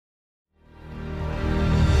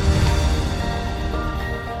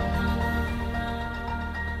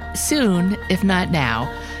Soon, if not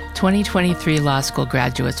now, 2023 law school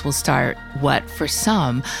graduates will start what, for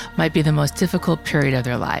some, might be the most difficult period of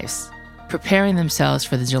their lives, preparing themselves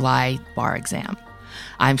for the July bar exam.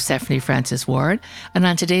 I'm Stephanie Francis Ward, and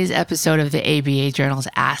on today's episode of the ABA Journal's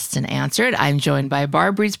Asked and Answered, I'm joined by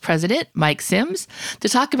BARBRI's president, Mike Sims, to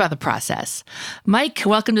talk about the process. Mike,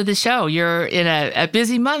 welcome to the show. You're in a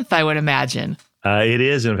busy month, I would imagine. It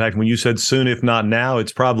is. In fact, when you said soon, if not now,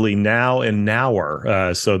 it's probably now and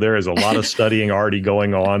nower. So there is a lot of studying already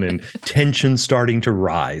going on and tension starting to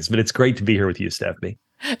rise. But it's great to be here with you, Stephanie.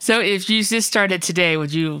 So if you just started today,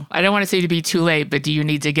 I don't want to say to be too late, but do you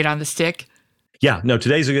need to get on the stick? Yeah, no,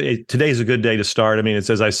 today's a good day to start. I mean, it's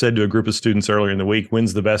as I said to a group of students earlier in the week,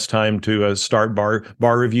 when's the best time to start bar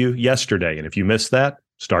review? Yesterday. And if you missed that,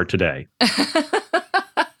 start today.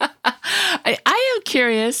 I am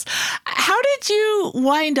curious, how did you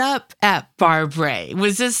wind up at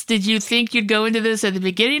BARBRI? Did you think you'd go into this at the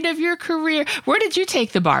beginning of your career? Where did you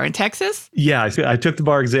take the bar, in Texas? Yeah, I took the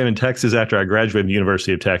bar exam in Texas after I graduated from the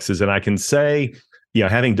University of Texas. And I can say,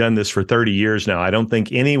 having done this for 30 years now, I don't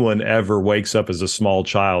think anyone ever wakes up as a small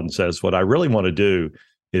child and says, what I really want to do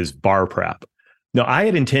is bar prep. No, I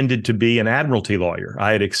had intended to be an admiralty lawyer.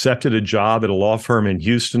 I had accepted a job at a law firm in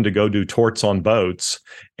Houston to go do torts on boats.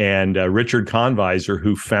 And Richard Conviser,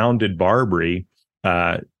 who founded BARBRI,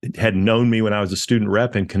 had known me when I was a student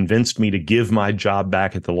rep and convinced me to give my job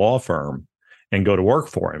back at the law firm and go to work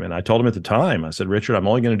for him. And I told him at the time, I said, Richard, I'm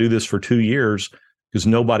only going to do this for 2 years because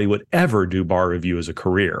nobody would ever do bar review as a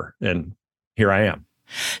career. And here I am.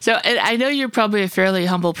 So I know you're probably a fairly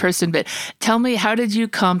humble person, but tell me, how did you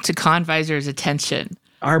come to Conviser's attention?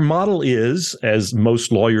 Our model is, as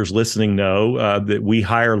most lawyers listening know, that we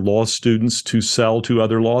hire law students to sell to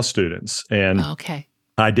other law students. And okay.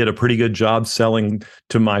 I did a pretty good job selling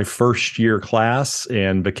to my first year class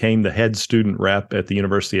and became the head student rep at the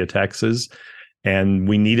University of Texas. And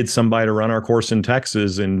we needed somebody to run our course in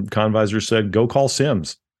Texas. And Conviser said, go call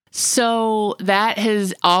Sims. So that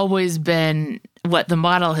has always been what the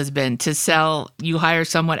model has been, to sell. You hire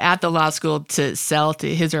someone at the law school to sell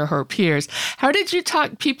to his or her peers. How did you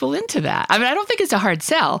talk people into that? I mean, I don't think it's a hard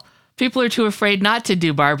sell. People are too afraid not to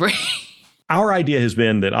do BARBRI. Our idea has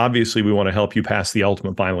been that obviously we want to help you pass the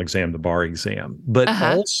ultimate final exam, the bar exam, but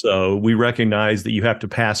also we recognize that you have to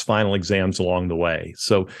pass final exams along the way.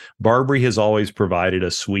 So BARBRI has always provided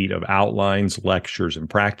a suite of outlines, lectures, and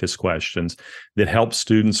practice questions that help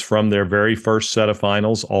students from their very first set of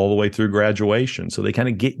finals all the way through graduation. So they kind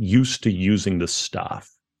of get used to using the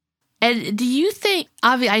stuff. And do you think,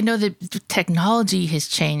 obviously, I know that technology has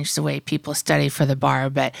changed the way people study for the bar,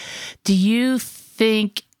 but do you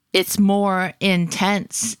think it's more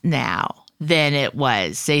intense now than it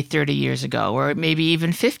was, say, 30 years ago, or maybe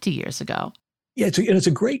even 50 years ago? Yeah, it's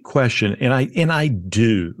a great question. And I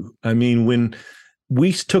do. I mean, when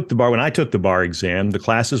I took the bar exam, the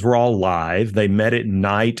classes were all live. They met at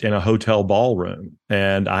night in a hotel ballroom.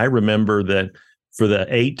 And I remember that for the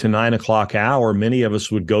 8 to 9 o'clock hour, many of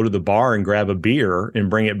us would go to the bar and grab a beer and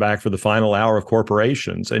bring it back for the final hour of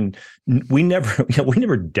corporations. And we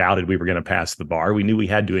never doubted we were going to pass the bar. We knew we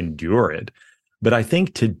had to endure it. But I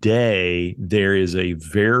think today there is a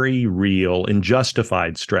very real and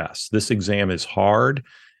justified stress. This exam is hard.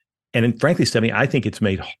 And frankly, Stephanie, I think it's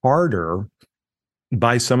made harder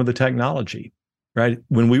by some of the technology, right?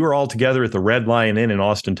 When we were all together at the Red Lion Inn in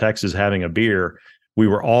Austin, Texas, having a beer, we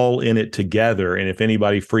were all in it together. And if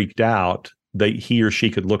anybody freaked out, he or she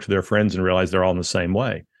could look to their friends and realize they're all in the same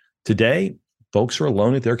way. Today, folks are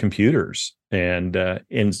alone at their computers and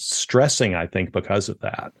stressing, I think, because of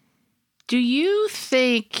that. Do you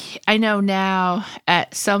think, I know now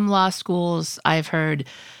at some law schools, I've heard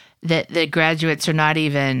that the graduates are not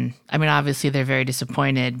even, I mean, obviously they're very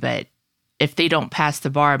disappointed, but if they don't pass the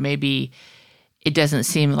bar, maybe it doesn't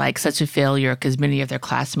seem like such a failure because many of their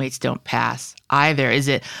classmates don't pass either. Is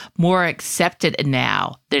it more accepted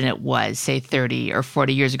now than it was, say, 30 or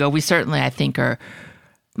 40 years ago? We certainly, I think, are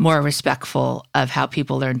more respectful of how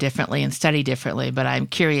people learn differently and study differently, but I'm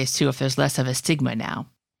curious, too, if there's less of a stigma now.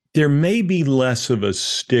 There may be less of a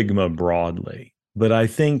stigma broadly, but I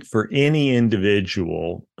think for any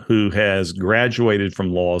individual who has graduated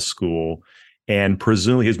from law school and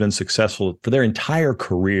presumably has been successful for their entire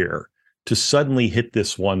career, to suddenly hit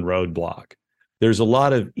this one roadblock, there's a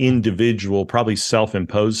lot of individual, probably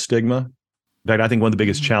self-imposed stigma. In fact, I think one of the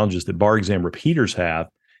biggest challenges that bar exam repeaters have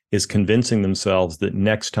is convincing themselves that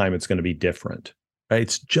next time it's going to be different. Right?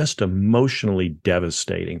 It's just emotionally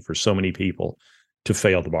devastating for so many people to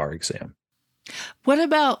fail the bar exam. What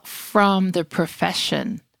about from the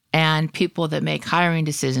profession and people that make hiring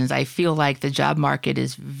decisions? I feel like the job market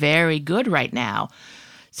is very good right now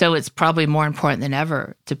So it's probably more important than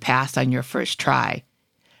ever to pass on your first try.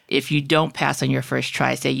 If you don't pass on your first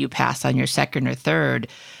try, say you pass on your second or third,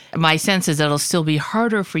 my sense is it'll still be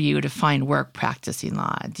harder for you to find work practicing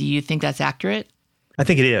law. Do you think that's accurate? I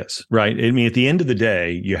think it is, right? I mean, at the end of the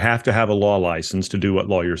day, you have to have a law license to do what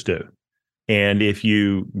lawyers do. And if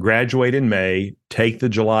you graduate in May, take the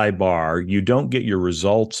July bar, you don't get your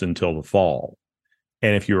results until the fall.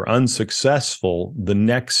 And if you're unsuccessful, the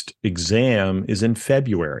next exam is in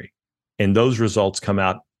February. And those results come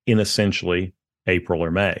out in essentially April or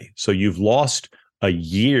May. So you've lost a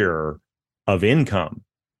year of income,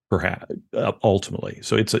 perhaps, ultimately.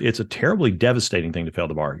 So it's a terribly devastating thing to fail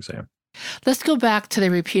the bar exam. Let's go back to the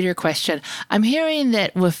repeater question. I'm hearing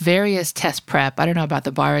that with various test prep, I don't know about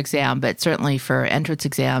the bar exam, but certainly for entrance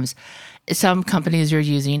exams, some companies are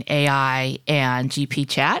using AI and GP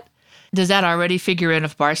chat. Does that already figure in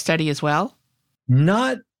with bar study as well?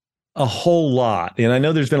 Not a whole lot. And I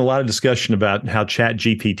know there's been a lot of discussion about how Chat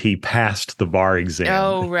GPT passed the bar exam.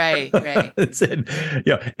 Oh, right. And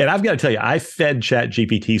I've got to tell you, I fed Chat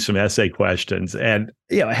GPT some essay questions. And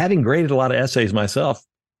having graded a lot of essays myself,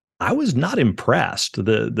 I was not impressed.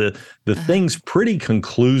 The thing's pretty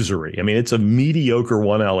conclusory. I mean, it's a mediocre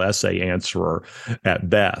 1L essay answerer at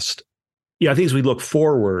best. I think as we look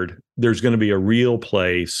forward, there's going to be a real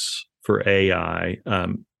place for AI.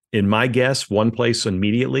 In my guess, one place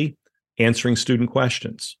immediately, answering student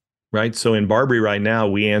questions, right? So in BARBRI right now,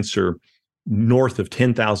 we answer north of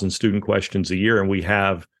 10,000 student questions a year, and we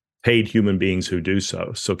have paid human beings who do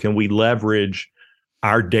so. So can we leverage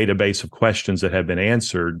our database of questions that have been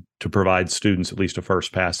answered to provide students at least a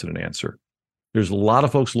first pass at an answer? There's a lot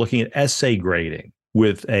of folks looking at essay grading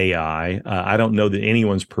with AI. I don't know that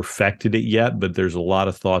anyone's perfected it yet, but there's a lot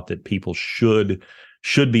of thought that people should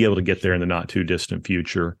be able to get there in the not too distant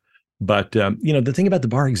future. But, the thing about the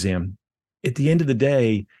bar exam, at the end of the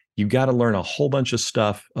day, you've got to learn a whole bunch of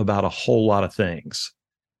stuff about a whole lot of things.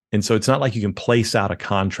 And so it's not like you can place out a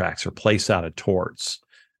contracts or place out a torts.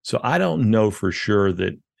 So I don't know for sure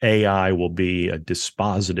that AI will be a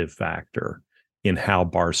dispositive factor in how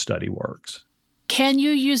bar study works. Can you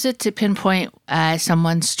use it to pinpoint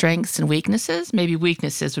someone's strengths and weaknesses? Maybe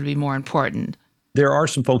weaknesses would be more important. There are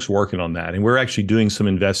some folks working on that, and we're actually doing some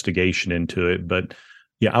investigation into it. But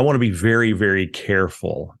I want to be very, very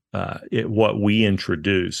careful at what we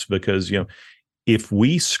introduce, because if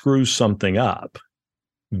we screw something up,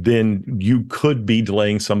 then you could be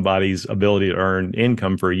delaying somebody's ability to earn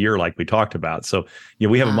income for a year, like we talked about. So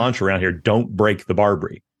we have a mantra around here: don't break the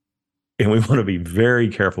BARBRI, and we want to be very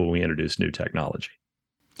careful when we introduce new technology.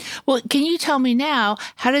 Well, can you tell me now,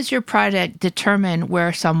 how does your product determine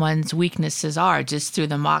where someone's weaknesses are? Just through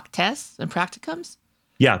the mock tests and practicums?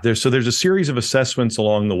 Yeah, there's a series of assessments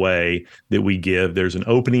along the way that we give. There's an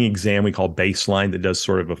opening exam we call baseline that does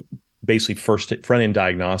sort of a basically front-end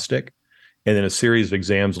diagnostic, and then a series of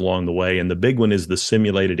exams along the way. And the big one is the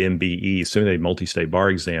simulated MBE, simulated multi-state bar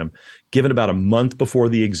exam, given about a month before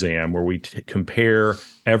the exam, where we compare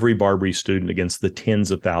every BARBRI student against the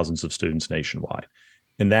tens of thousands of students nationwide.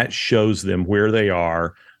 And that shows them where they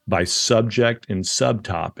are by subject and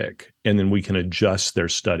subtopic, and then we can adjust their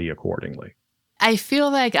study accordingly. I feel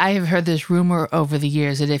like I have heard this rumor over the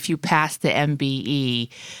years that if you pass the MBE,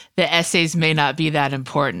 the essays may not be that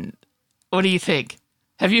important. What do you think?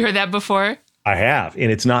 Have you heard that before? I have,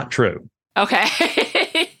 and it's not true. Okay.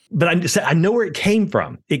 But I know where it came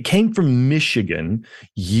from. It came from Michigan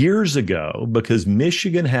years ago, because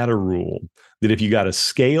Michigan had a rule that if you got a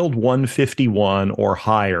scaled 151 or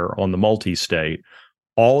higher on the multi-state,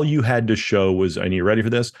 all you had to show was, and you ready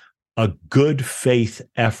for this, a good faith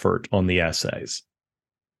effort on the essays.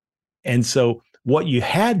 And so what you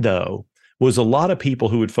had, though, was a lot of people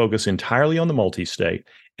who would focus entirely on the multi-state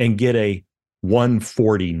and get a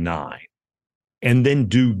 149 and then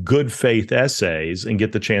do good faith essays and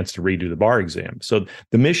get the chance to redo the bar exam. So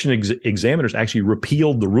the Michigan examiners actually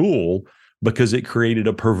repealed the rule because it created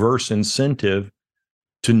a perverse incentive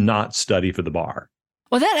to not study for the bar.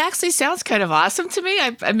 Well, that actually sounds kind of awesome to me.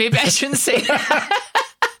 Maybe I shouldn't say that.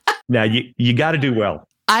 Now, you got to do well.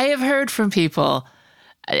 I have heard from people.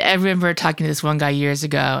 I remember talking to this one guy years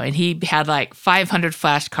ago, and he had like 500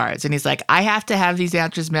 flashcards. And he's like, I have to have these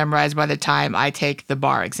answers memorized by the time I take the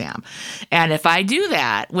bar exam. And if I do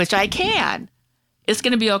that, which I can, it's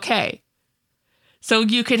going to be okay. So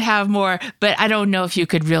you could have more, but I don't know if you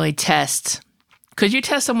could really test. Could you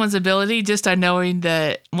test someone's ability just on knowing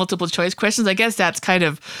the multiple choice questions? I guess that's kind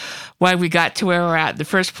of why we got to where we're at in the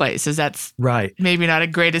first place, is that's right. Maybe not a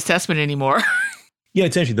great assessment anymore. Yeah,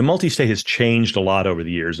 it's interesting. The multi-state has changed a lot over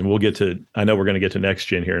the years, and I know we're going to get to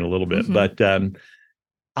NextGen here in a little bit, but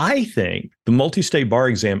I think the multi-state bar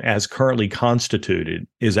exam as currently constituted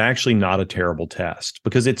is actually not a terrible test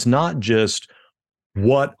because it's not just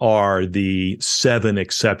what are the 7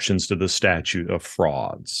 exceptions to the statute of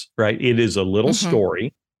frauds, right? It is a little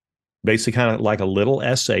story, basically kind of like a little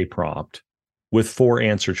essay prompt with 4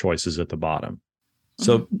 answer choices at the bottom.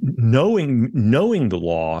 So knowing the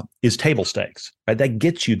law is table stakes, right? That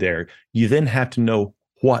gets you there. You then have to know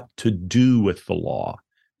what to do with the law.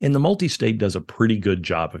 And the multi-state does a pretty good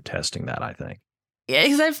job of testing that, I think. Yeah,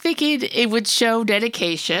 because I'm thinking it would show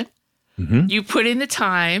dedication. You put in the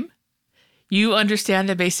time. You understand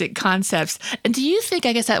the basic concepts. And do you think,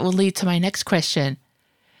 I guess that will lead to my next question.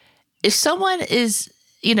 If someone is,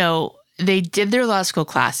 they did their law school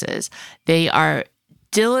classes, they are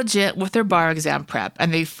diligent with their bar exam prep,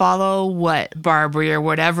 and they follow what BARBRI or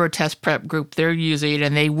whatever test prep group they're using,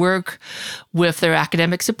 and they work with their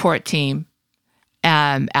academic support team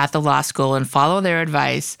at the law school and follow their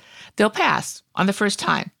advice, they'll pass on the first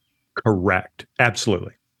time. Correct.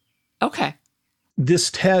 Absolutely. Okay.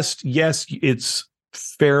 This test, yes, it's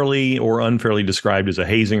fairly or unfairly described as a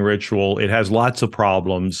hazing ritual. It has lots of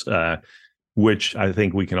problems, which I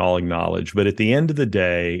think we can all acknowledge. But at the end of the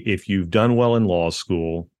day, if you've done well in law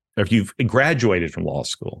school, or if you've graduated from law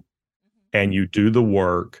school and you do the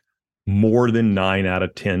work more than 9 out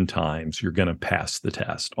of 10 times, you're going to pass the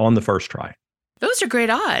test on the first try. Those are great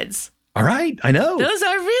odds. All right. I know. Those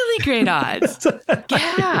are really great odds.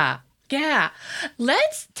 Yeah.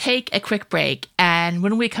 Let's take a quick break. And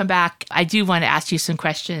when we come back, I do want to ask you some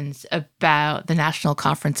questions about the National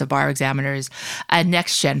Conference of Bar Examiners,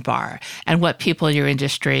 NextGen Bar, and what people in your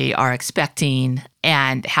industry are expecting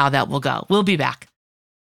and how that will go. We'll be back.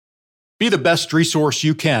 Be the best resource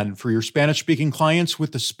you can for your Spanish-speaking clients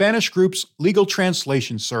with the Spanish Group's legal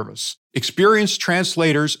translation service. Experienced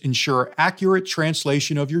translators ensure accurate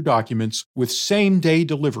translation of your documents with same-day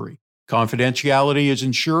delivery. Confidentiality is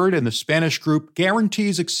ensured, and the Spanish Group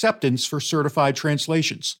guarantees acceptance for certified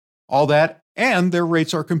translations. All that, and their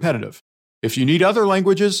rates are competitive. If you need other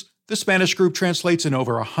languages, the Spanish Group translates in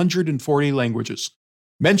over 140 languages.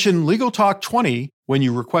 Mention Legal Talk 20 when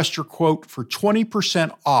you request your quote for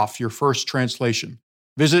 20% off your first translation.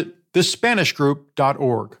 Visit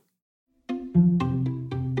thespanishgroup.org.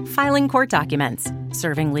 Filing court documents,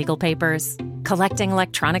 serving legal papers, collecting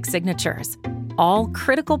electronic signatures, all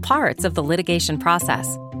critical parts of the litigation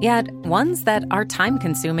process, yet ones that are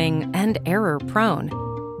time-consuming and error-prone.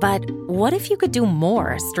 But what if you could do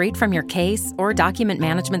more straight from your case or document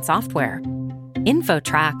management software?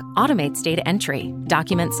 InfoTrack automates data entry,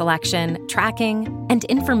 document selection, tracking, and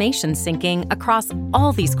information syncing across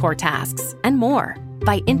all these core tasks and more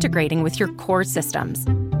by integrating with your core systems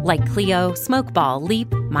like Clio, Smokeball, Leap,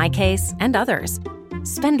 MyCase, and others.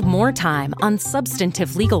 Spend more time on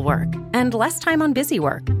substantive legal work and less time on busy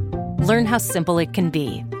work. Learn how simple it can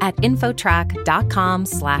be at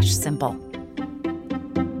infotrack.com/simple.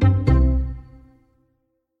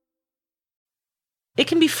 It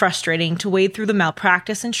can be frustrating to wade through the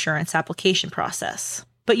malpractice insurance application process,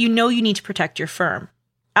 but you know you need to protect your firm.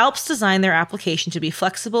 ALPS designed their application to be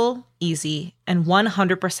flexible, easy, and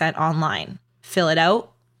 100% online. Fill it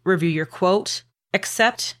out, review your quote,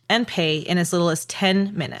 accept, and pay in as little as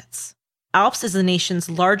 10 minutes. ALPS is the nation's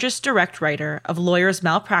largest direct writer of lawyers'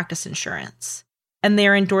 malpractice insurance, and they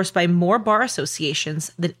are endorsed by more bar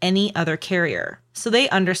associations than any other carrier, so they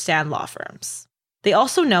understand law firms. They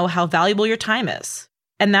also know how valuable your time is,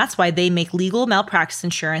 and that's why they make legal malpractice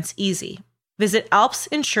insurance easy. Visit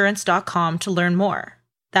alpsinsurance.com to learn more.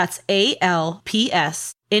 That's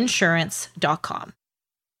ALPS insurance.com.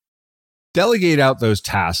 Delegate out those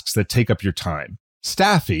tasks that take up your time.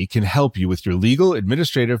 Staffy can help you with your legal,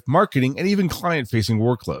 administrative, marketing, and even client-facing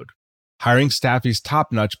workload. Hiring Staffy's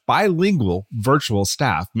top-notch bilingual virtual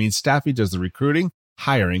staff means Staffy does the recruiting,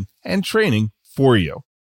 hiring, and training for you.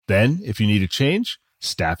 Then, if you need a change,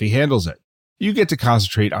 Staffy handles it. You get to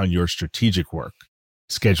concentrate on your strategic work.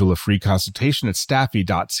 Schedule a free consultation at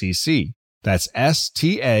staffy.cc. That's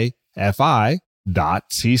STAFI.cc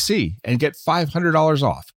and get $500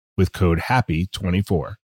 off with code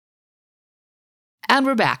HAPPY24. And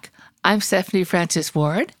we're back. I'm Stephanie Francis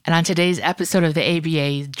Ward, and on today's episode of the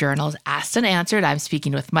ABA Journal's Asked and Answered, I'm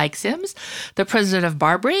speaking with Mike Sims, the president of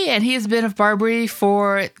BARBRI, and he has been of BARBRI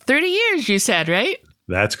for 30 years, you said, right?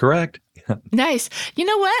 That's correct. Nice. You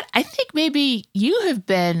know what? I think maybe you have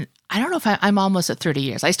been, I don't know if I'm almost at 30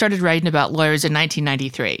 years. I started writing about lawyers in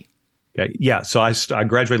 1993. Yeah. So I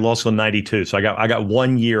graduated law school in 92. So I got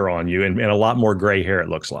 1 year on you and a lot more gray hair, it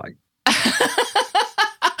looks like.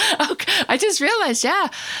 Okay. I just realized,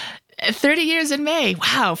 30 years in May.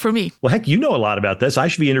 Wow, for me. Well, heck, you know a lot about this. I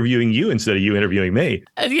should be interviewing you instead of you interviewing me.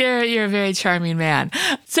 You're a very charming man.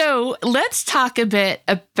 So let's talk a bit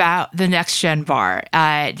about the NextGen bar.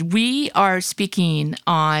 We are speaking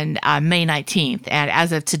on May 19th, and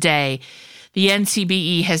as of today, the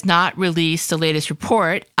NCBE has not released the latest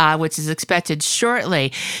report, which is expected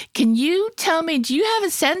shortly. Can you tell me, do you have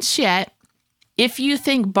a sense yet if you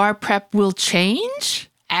think bar prep will change?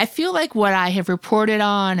 I feel like what I have reported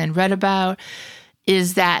on and read about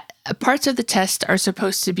is that parts of the test are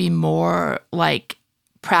supposed to be more like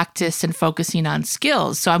practice and focusing on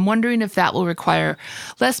skills. So I'm wondering if that will require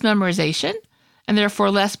less memorization and therefore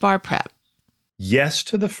less bar prep. Yes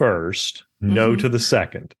to the first, no to the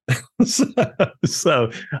second.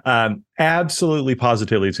 so absolutely,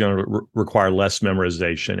 positively, it's going to require less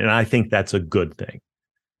memorization. And I think that's a good thing,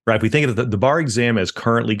 right? If we think of the bar exam as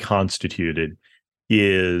currently constituted,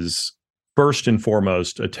 is first and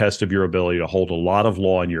foremost a test of your ability to hold a lot of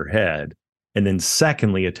law in your head, and then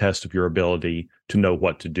secondly, a test of your ability to know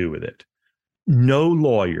what to do with it. No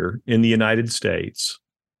lawyer in the United States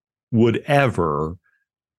would ever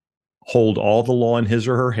hold all the law in his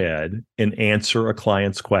or her head and answer a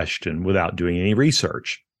client's question without doing any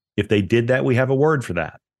research. If they did that, we have a word for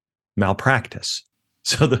that: malpractice.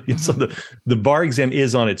 So the bar exam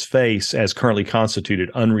is on its face, as currently constituted,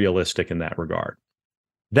 unrealistic in that regard.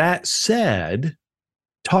 That said,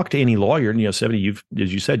 talk to any lawyer, and, 70,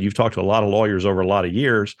 as you said, you've talked to a lot of lawyers over a lot of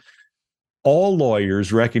years. All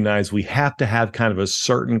lawyers recognize we have to have kind of a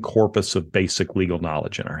certain corpus of basic legal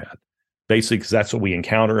knowledge in our head. Basically, because that's what we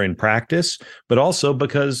encounter in practice, but also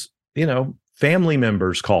because, family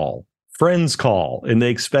members call, friends call, and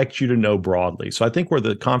they expect you to know broadly. So I think where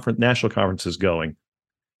the national conference is going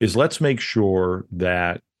is, let's make sure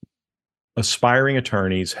that aspiring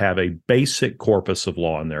attorneys have a basic corpus of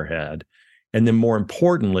law in their head. And then more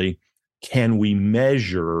importantly, can we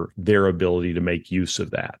measure their ability to make use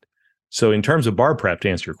of that? So in terms of bar prep, to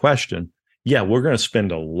answer your question, yeah, we're going to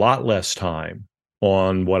spend a lot less time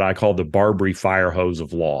on what I call the BARBRI fire hose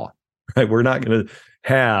of law, right? We're not going to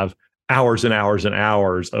have hours and hours and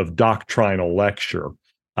hours of doctrinal lecture.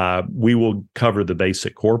 We will cover the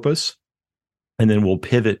basic corpus, and then we'll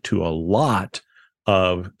pivot to a lot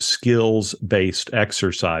of skills-based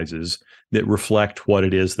exercises that reflect what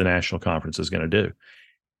it is the national conference is going to do.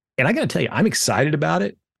 And I got to tell you, I'm excited about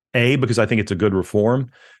it. A, because I think it's a good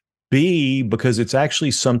reform. B, because it's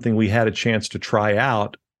actually something we had a chance to try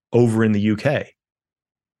out over in the UK.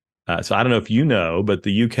 So I don't know if you know, but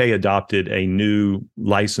the UK adopted a new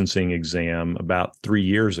licensing exam about 3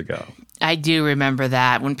 years ago. I do remember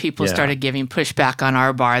that. When people started giving pushback on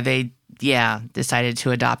our bar, they decided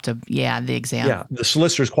to adopt the exam. Yeah, the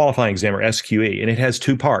Solicitor's Qualifying Exam, or SQE, and it has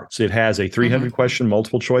two parts. It has a 300-question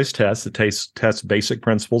multiple choice test that tests basic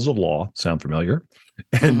principles of law. Sound familiar?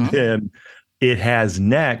 And then it has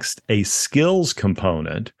next a skills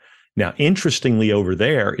component. Now, interestingly, over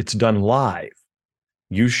there, it's done live.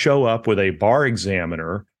 You show up with a bar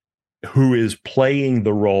examiner who is playing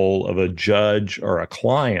the role of a judge or a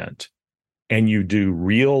client, and you do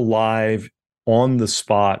real live,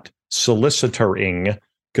 on-the-spot soliciting,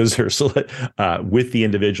 because they're with the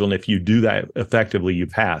individual. And if you do that effectively, you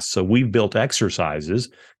pass. So we've built exercises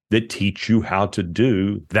that teach you how to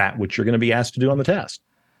do that which you're going to be asked to do on the test.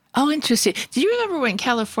 Oh, interesting. Do you remember when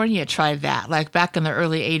California tried that? Like back in the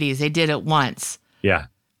early 80s, they did it once. Yeah.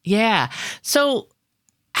 Yeah. So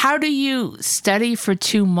how do you study for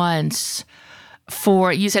 2 months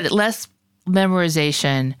for, you said less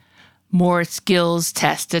memorization, more skills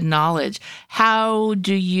tested knowledge? How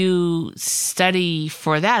do you study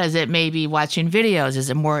for that? Is it maybe watching videos? Is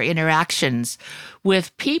it more interactions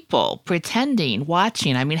with people, pretending,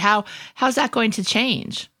 watching? I mean, how's that going to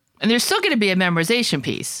change? And there's still going to be a memorization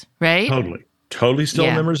piece, right? Totally still a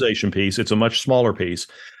memorization piece. It's a much smaller piece.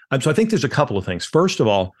 So I think there's a couple of things. First of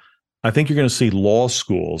all, I think you're going to see law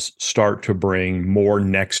schools start to bring more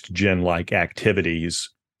NextGen-like activities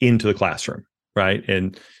into the classroom, right?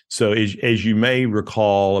 And so as you may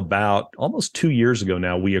recall, about almost 2 years ago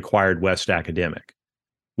now, we acquired West Academic,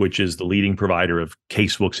 which is the leading provider of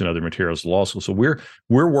casebooks and other materials to law school. So we're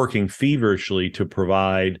working feverishly to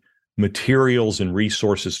provide materials and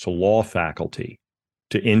resources to law faculty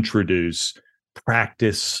to introduce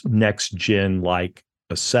practice NextGen-like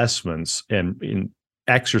assessments and in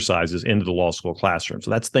exercises into the law school classroom. So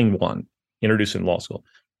that's thing one, introducing law school.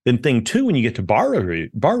 Then thing two, when you get to bar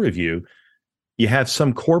review, you have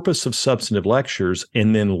some corpus of substantive lectures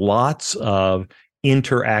and then lots of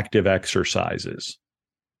interactive exercises,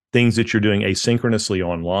 things that you're doing asynchronously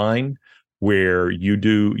online, where you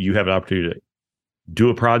have an opportunity to do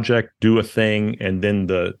a project, do a thing, and then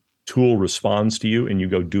the tool responds to you and you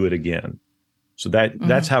go do it again. So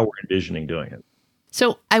that's how we're envisioning doing it.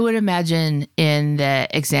 So I would imagine in the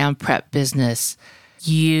exam prep business,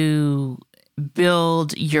 you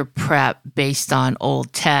build your prep based on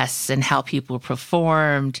old tests and how people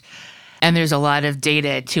performed. And there's a lot of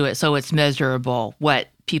data to it. So it's measurable what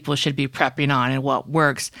people should be prepping on and what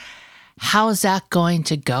works. How's that going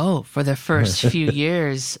to go for the first few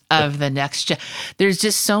years of the next gen? There's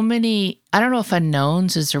just so many, I don't know if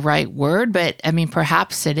unknowns is the right word, but I mean,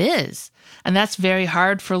 perhaps it is. And that's very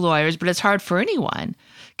hard for lawyers, but it's hard for anyone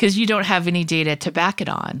because you don't have any data to back it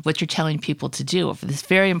on, what you're telling people to do for this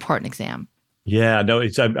very important exam. Yeah, no,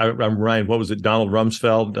 I'm Ryan. What was it? Donald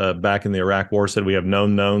Rumsfeld back in the Iraq War said we have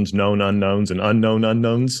known knowns, known unknowns, and unknown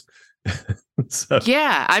unknowns. So.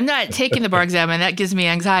 Yeah, I'm not taking the bar exam, and that gives me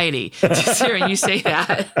anxiety just hearing you say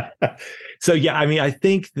that. So, yeah, I mean, I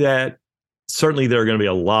think that certainly there are going to be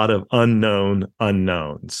a lot of unknown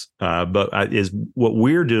unknowns. But is what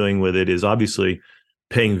we're doing with it is obviously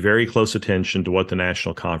paying very close attention to what the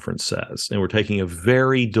national conference says. And we're taking a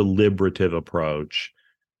very deliberative approach.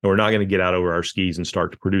 And we're not going to get out over our skis and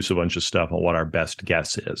start to produce a bunch of stuff on what our best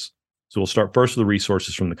guess is. So we'll start first with the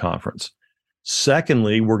resources from the conference.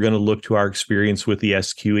 Secondly, we're going to look to our experience with the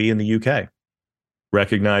SQE in the UK,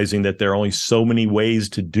 recognizing that there are only so many ways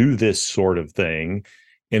to do this sort of thing.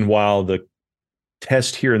 And while the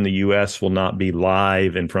test here in the US will not be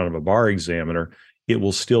live in front of a bar examiner, it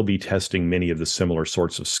will still be testing many of the similar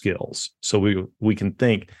sorts of skills. So we can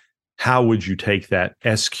think, how would you take that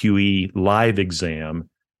SQE live exam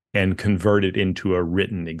and convert it into a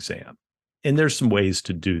written exam? And there's some ways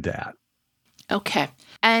to do that. Okay.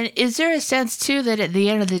 And is there a sense, too, that at the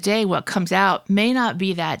end of the day, what comes out may not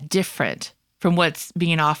be that different from what's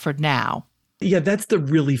being offered now? Yeah, that's the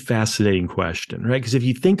really fascinating question, right? Because if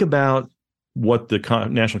you think about what the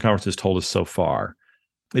National Conference has told us so far,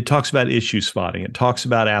 it talks about issue spotting. It talks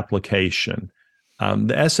about application.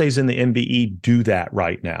 The essays in the MBE do that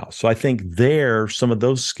right now. So I think some of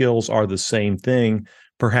those skills are the same thing,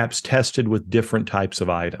 perhaps tested with different types of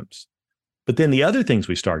items. But then the other things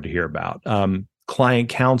we started to hear about, client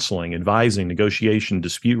counseling, advising, negotiation,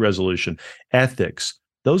 dispute resolution, ethics,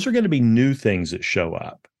 those are going to be new things that show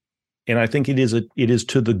up. And I think it is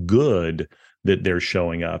to the good that they're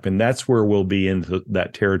showing up. And that's where we'll be into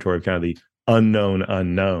that territory of kind of the unknown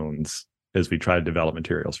unknowns as we try to develop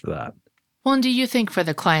materials for that. Well, and do you think for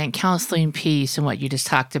the client counseling piece and what you just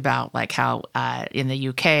talked about, like how in the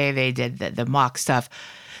UK they did the mock stuff,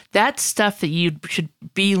 that's stuff that you should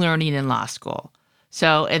be learning in law school.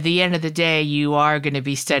 So at the end of the day, you are going to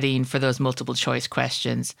be studying for those multiple choice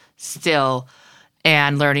questions still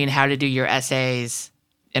and learning how to do your essays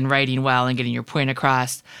and writing well and getting your point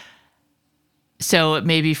across. So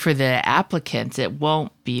maybe for the applicants, it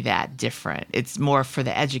won't be that different. It's more for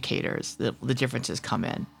the educators that the differences come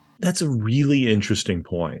in. That's a really interesting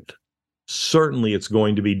point. Certainly it's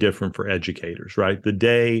going to be different for educators, right? The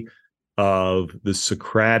day of the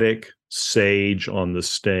Socratic sage on the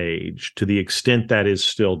stage, to the extent that is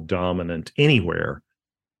still dominant anywhere,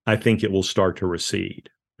 I think it will start to recede,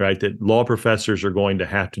 right? That law professors are going to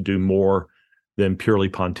have to do more than purely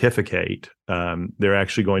pontificate. They're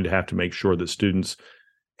actually going to have to make sure that students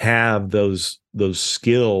have those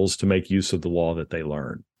skills to make use of the law that they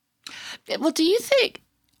learn. Well, do you think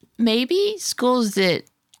maybe schools that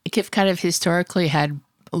have kind of historically had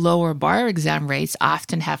lower bar exam rates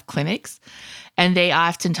often have clinics, and they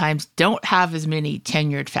oftentimes don't have as many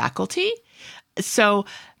tenured faculty? So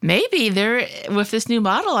maybe they're, with this new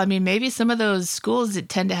model, I mean, maybe some of those schools that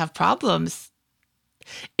tend to have problems,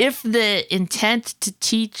 if the intent to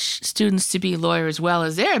teach students to be lawyers well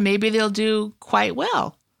is there, maybe they'll do quite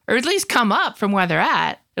well, or at least come up from where they're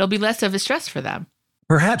at. It'll be less of a stress for them.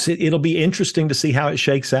 Perhaps it'll be interesting to see how it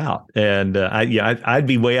shakes out. And I'd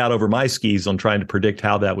be way out over my skis on trying to predict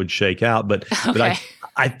how that would shake out. But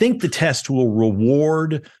I think the test will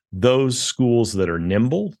reward those schools that are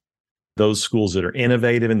nimble, those schools that are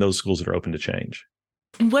innovative, and those schools that are open to change.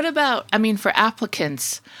 What about, I mean, for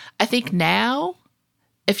applicants, I think now,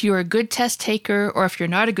 if you're a good test taker or if you're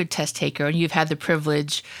not a good test taker and you've had the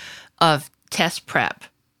privilege of test prep,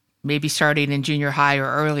 maybe starting in junior high or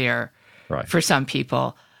earlier, right, for some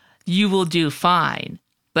people, you will do fine.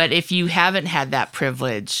 But if you haven't had that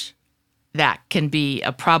privilege, that can be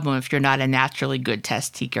a problem if you're not a naturally good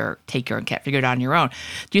test taker and can't figure it out on your own.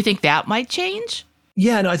 Do you think that might change?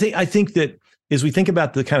 Yeah, no, I think that as we think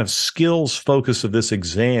about the kind of skills focus of this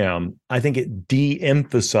exam, I think it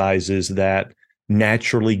de-emphasizes that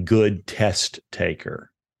naturally good test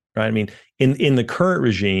taker, right? I mean, in the current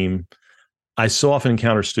regime, I so often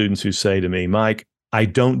encounter students who say to me, Mike, I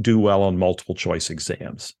don't do well on multiple choice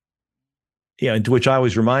exams. Yeah, to which I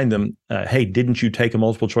always remind them, hey, didn't you take a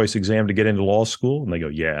multiple choice exam to get into law school? And they go,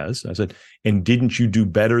 yes. I said, and didn't you do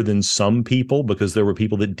better than some people because there were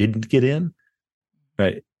people that didn't get in?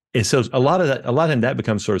 Right. And so a lot of that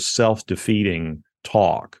becomes sort of self-defeating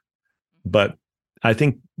talk. But I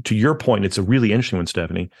think to your point, it's a really interesting one,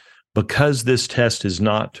 Stephanie, because this test is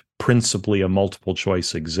not principally a multiple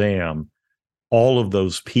choice exam. All of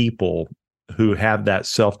those people who have that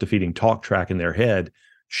self-defeating talk track in their head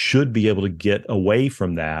should be able to get away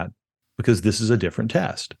from that because this is a different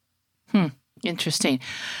test. Interesting.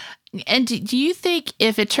 And do you think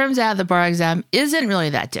if it turns out the bar exam isn't really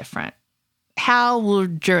that different, how will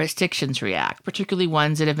jurisdictions react, particularly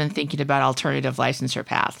ones that have been thinking about alternative licensure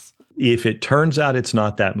paths? If it turns out it's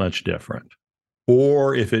not that much different,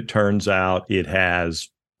 or if it turns out it has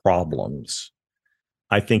problems,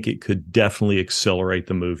 I think it could definitely accelerate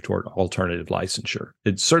the move toward alternative licensure.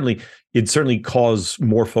 It certainly cause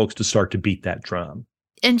more folks to start to beat that drum.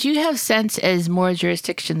 And do you have sense, as more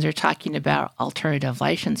jurisdictions are talking about alternative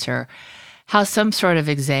licensure, how some sort of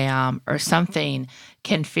exam or something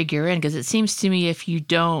can figure in? Because it seems to me if you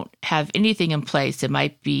don't have anything in place, it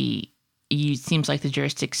seems like the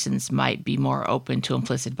jurisdictions might be more open to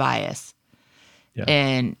implicit bias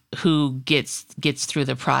and who gets through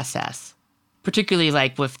the process, particularly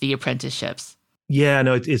like with the apprenticeships. Yeah,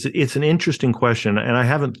 no, it's an interesting question, and I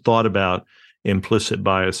haven't thought about implicit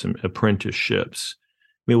bias in apprenticeships.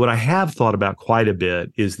 I mean, what I have thought about quite a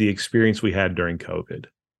bit is the experience we had during COVID,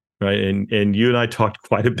 right? And you and I talked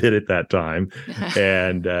quite a bit at that time,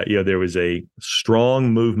 and there was a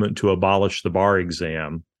strong movement to abolish the bar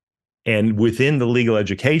exam, and within the legal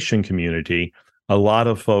education community, a lot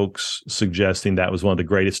of folks suggesting that was one of the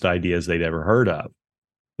greatest ideas they'd ever heard of.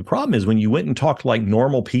 The problem is when you went and talked to like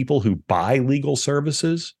normal people who buy legal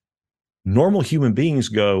services, normal human beings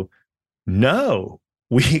go, no,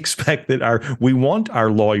 we expect that we want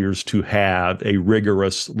our lawyers to have a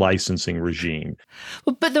rigorous licensing regime.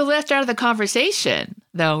 Well, but they're left out of the conversation,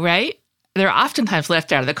 though, right? They're oftentimes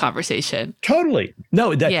left out of the conversation. Totally.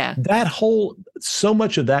 No, so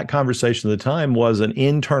much of that conversation at the time was an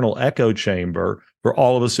internal echo chamber for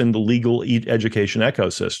all of us in the legal education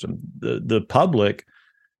ecosystem. The public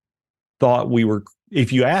thought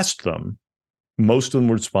if you asked them, most of them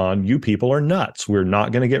would respond, you people are nuts. We're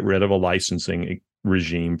not going to get rid of a licensing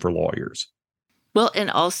regime for lawyers. Well, and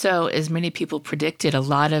also, as many people predicted, a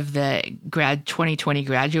lot of the 2020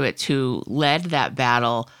 graduates who led that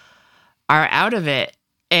battle are out of it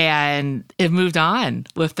and have moved on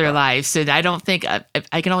with their lives. And I don't think,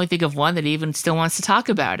 I can only think of one that even still wants to talk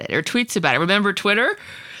about it or tweets about it. Remember Twitter?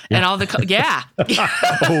 And all the,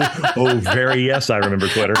 very yes, I remember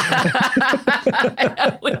Twitter.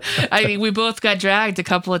 I mean, we both got dragged a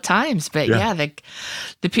couple of times, but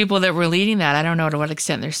the people that were leading that, I don't know to what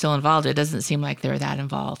extent they're still involved. It doesn't seem like they're that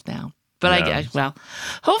involved now. But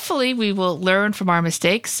hopefully we will learn from our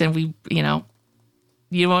mistakes and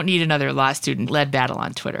you won't need another law student-led battle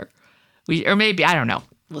on Twitter. Or maybe, I don't know.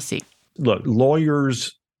 We'll see. Look,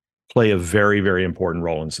 lawyers play a very, very important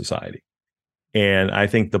role in society. And I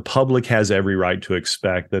think the public has every right to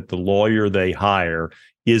expect that the lawyer they hire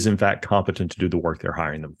is, in fact, competent to do the work they're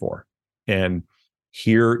hiring them for. And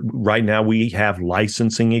here, right now, we have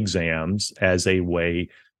licensing exams as a way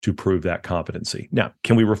to prove that competency. Now,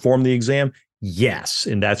 can we reform the exam? Yes.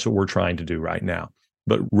 And that's what we're trying to do right now.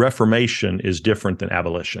 But reformation is different than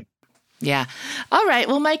abolition. Yeah. All right.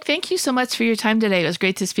 Well, Mike, thank you so much for your time today. It was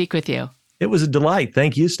great to speak with you. It was a delight.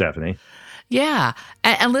 Thank you, Stephanie. Yeah.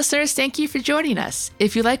 And listeners, thank you for joining us.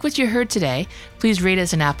 If you like what you heard today, please rate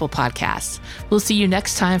us on Apple Podcasts. We'll see you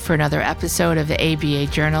next time for another episode of the ABA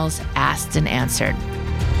Journal's Asked and Answered.